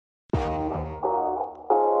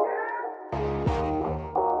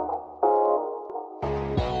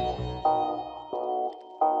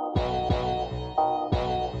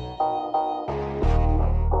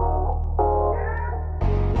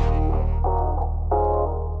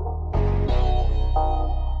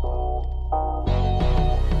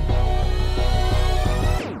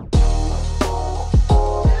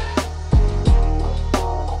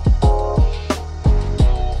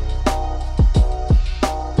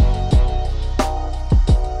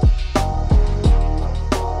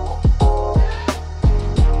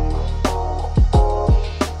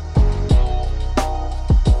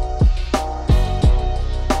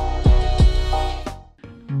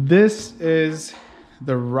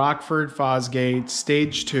the Rockford Fosgate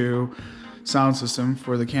Stage2 sound system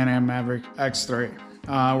for the Can-Am Maverick X3.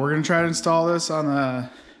 We're gonna try to install this on the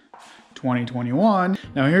 2021.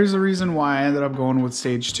 Now here's the reason why I ended up going with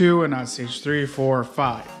stage 2 and not stage 3, 4, or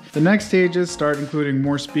 5. The next stages start including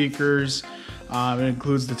more speakers. It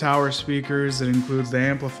includes the tower speakers, it includes the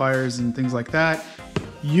amplifiers and things like that.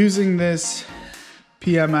 Using this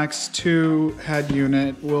PMX2 head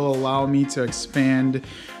unit will allow me to expand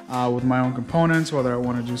with my own components, whether I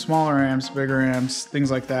want to do smaller amps, bigger amps,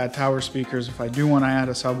 things like that, tower speakers, if I do want to add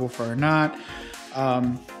a subwoofer or not.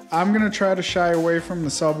 I'm going to try to shy away from the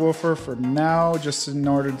subwoofer for now, just in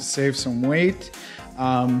order to save some weight.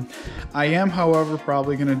 I am, however,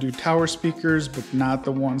 probably going to do tower speakers, but not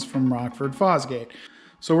the ones from Rockford Fosgate.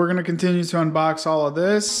 So we're going to continue to unbox all of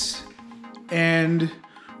this, and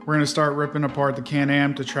we're going to start ripping apart the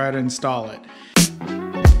Can-Am to try to install it.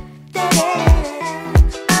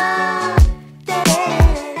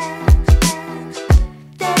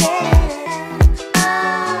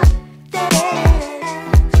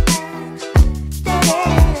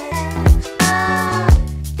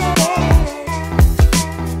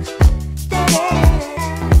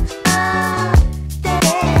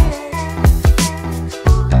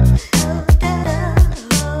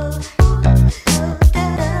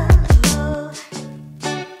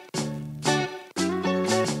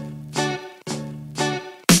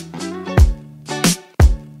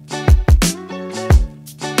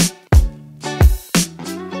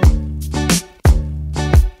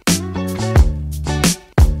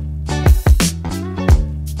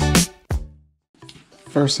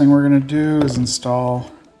 First thing we're going to do is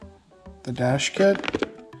install the dash kit.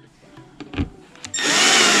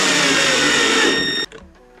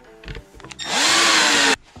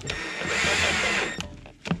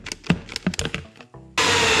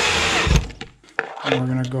 And we're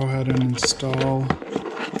going to go ahead and install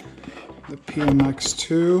the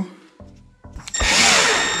PMX2.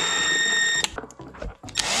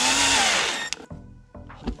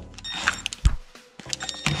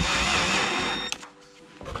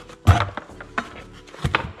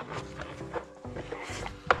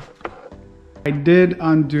 I did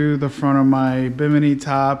undo the front of my bimini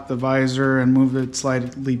top, the visor, and move it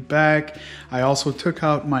slightly back. I also took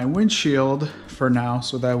out my windshield for now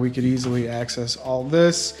so that we could easily access all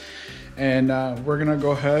this. And we're gonna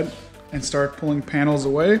go ahead and start pulling panels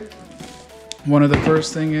away. One of the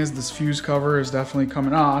first thing is this fuse cover is definitely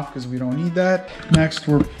coming off because we don't need that. Next,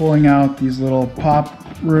 we're pulling out these little pop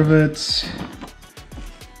rivets.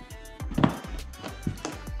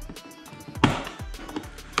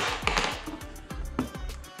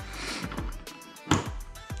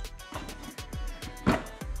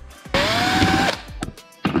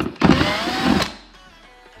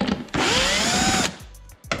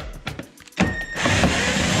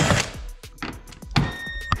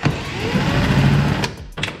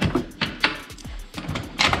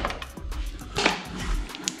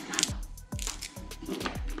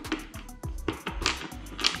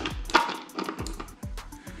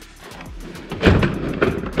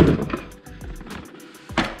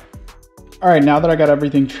 All right, now that I got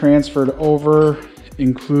everything transferred over,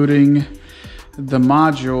 including the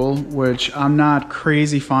module, which I'm not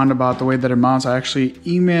crazy fond about the way that it mounts. I actually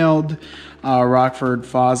emailed Rockford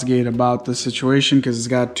Fosgate about the situation because it's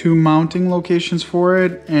got 2 mounting locations for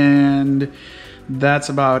it, and that's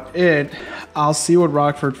about it. I'll see what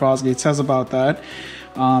Rockford Fosgate says about that,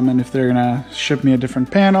 and if they're gonna ship me a different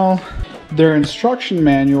panel. Their instruction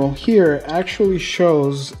manual here actually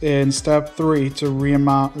shows in step 3 to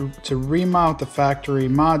remount the factory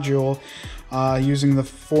module using the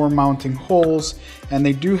 4 mounting holes, and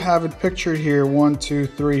they do have it pictured here, 1, 2,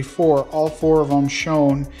 3, 4, all 4 of them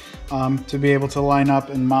shown to be able to line up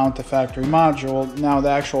and mount the factory module. Now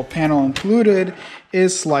the actual panel included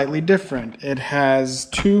is slightly different. It has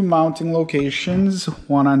 2 mounting locations,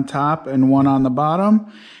 one on top and one on the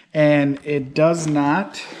bottom, and it does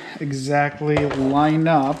not exactly line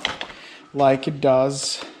up like it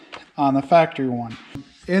does on the factory one.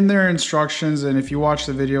 In their instructions, and if you watch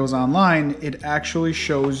the videos online, it actually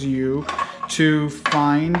shows you to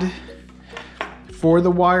find, for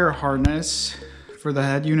the wire harness, for the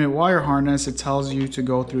head unit wire harness, it tells you to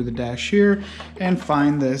go through the dash here and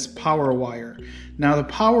find this power wire. Now the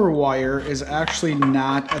power wire is actually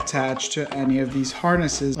not attached to any of these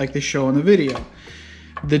harnesses like they show in the video.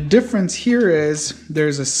 The difference here is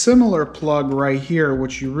there's a similar plug right here,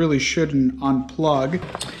 which you really shouldn't unplug.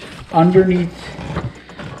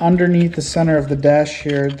 Underneath the center of the dash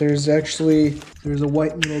here, there's a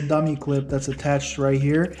white little dummy clip that's attached right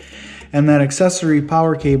here, and that accessory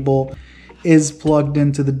power cable is plugged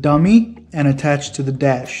into the dummy, and attached to the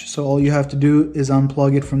dash. So all you have to do is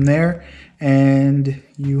unplug it from there, and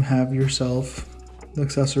you have yourself the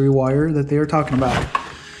accessory wire that they are talking about.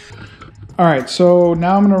 All right, so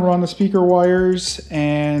now I'm gonna run the speaker wires,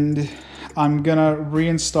 and I'm gonna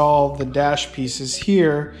reinstall the dash pieces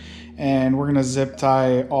here, and we're gonna zip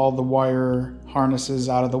tie all the wire harnesses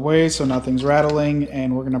out of the way so nothing's rattling,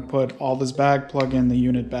 and we're gonna put all this back, plug in the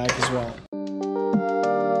unit back as well.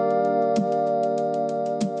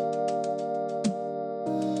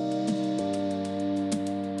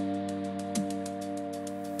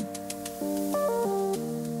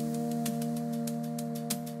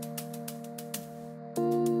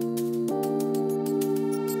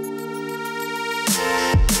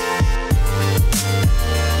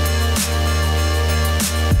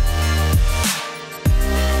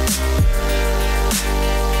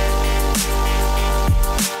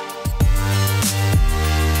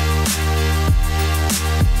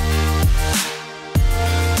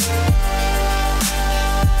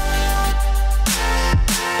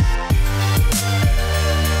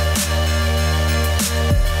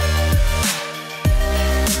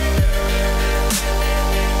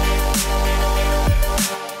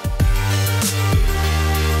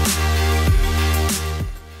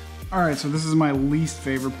 Alright, so this is my least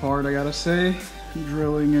favorite part, I gotta say.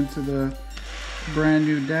 Drilling into the brand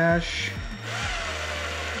new dash.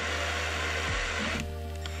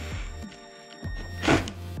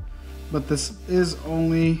 But this is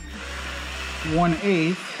only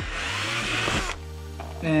 1/8,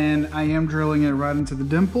 and I am drilling it right into the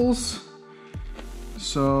dimples.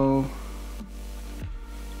 So,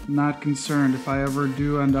 not concerned if I ever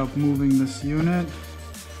do end up moving this unit.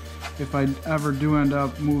 If I ever do end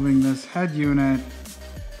up moving this head unit,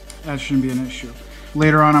 that shouldn't be an issue.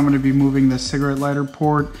 Later on, I'm going to be moving the cigarette lighter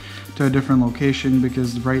port to a different location,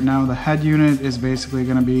 because right now the head unit is basically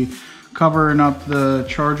going to be covering up the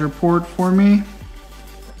charger port for me.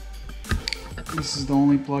 This is the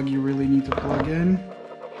only plug you really need to plug in.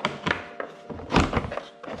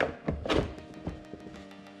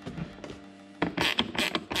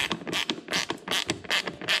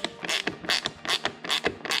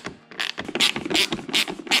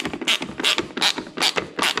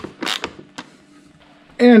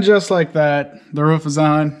 And just like that, the roof is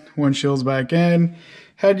on, windshield's back in,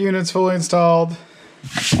 head unit's fully installed,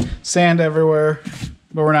 sand everywhere,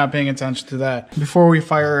 but we're not paying attention to that. Before we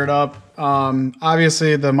fire it up,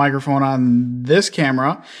 obviously the microphone on this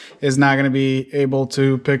camera is not going to be able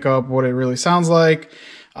to pick up what it really sounds like,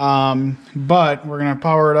 but we're going to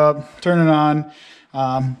power it up, turn it on.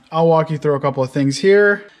 I'll walk you through a couple of things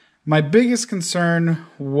here. My biggest concern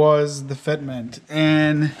was the fitment,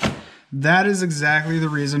 and that is exactly the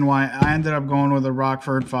reason why I ended up going with the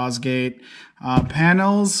Rockford Fosgate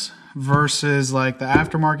panels versus like the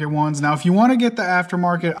aftermarket ones. Now, if you want to get the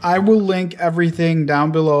aftermarket, I will link everything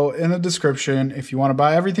down below in the description. If you want to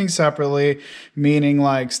buy everything separately, meaning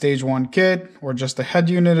like stage 1 kit or just the head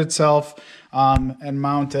unit itself, and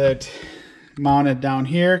mount it down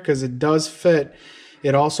here, because it does fit.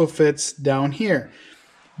 It also fits down here.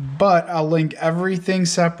 But I'll link everything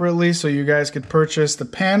separately so you guys could purchase the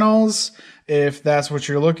panels if that's what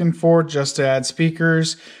you're looking for, just to add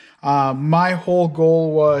speakers. My whole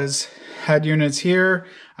goal was head units here.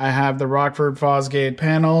 I have the Rockford Fosgate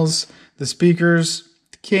panels. The speakers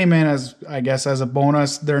came in as, I guess, as a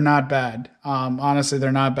bonus. They're not bad. Honestly,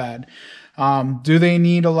 they're not bad. Do they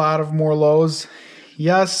need a lot of more lows?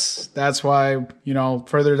 Yes. That's why, you know,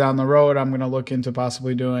 further down the road, I'm going to look into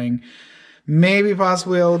possibly doing...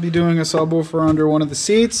 Possibly I'll be doing a subwoofer under one of the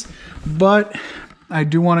seats, but I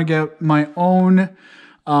do want to get my own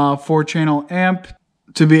 4-channel amp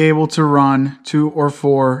to be able to run 2 or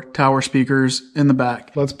 4 tower speakers in the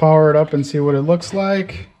back. Let's power it up and see what it looks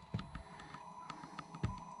like.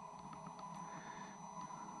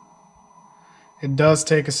 It does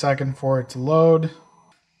take a second for it to load.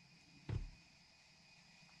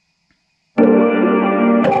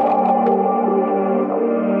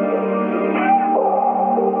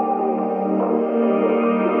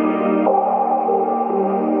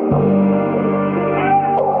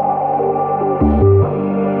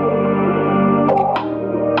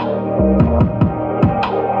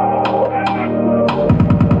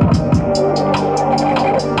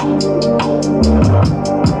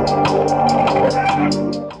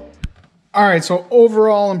 right, so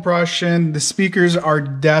overall impression, the speakers are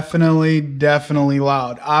definitely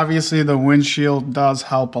loud. Obviously, the windshield does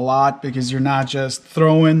help a lot because you're not just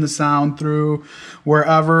throwing the sound through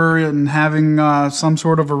wherever, and having some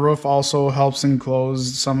sort of a roof also helps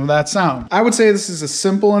enclose some of that sound. I would say this is a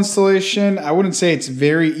simple installation. I wouldn't say it's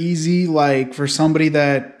very easy, like for somebody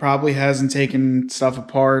that probably hasn't taken stuff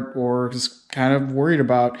apart or just kind of worried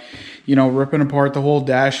about, you know, ripping apart the whole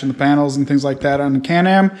dash and the panels and things like that on the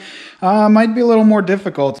Can-Am. Might be a little more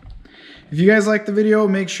difficult. If you guys like the video,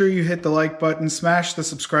 make sure you hit the like button, smash the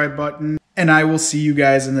subscribe button, and I will see you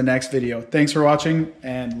guys in the next video. Thanks for watching,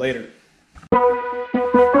 and later.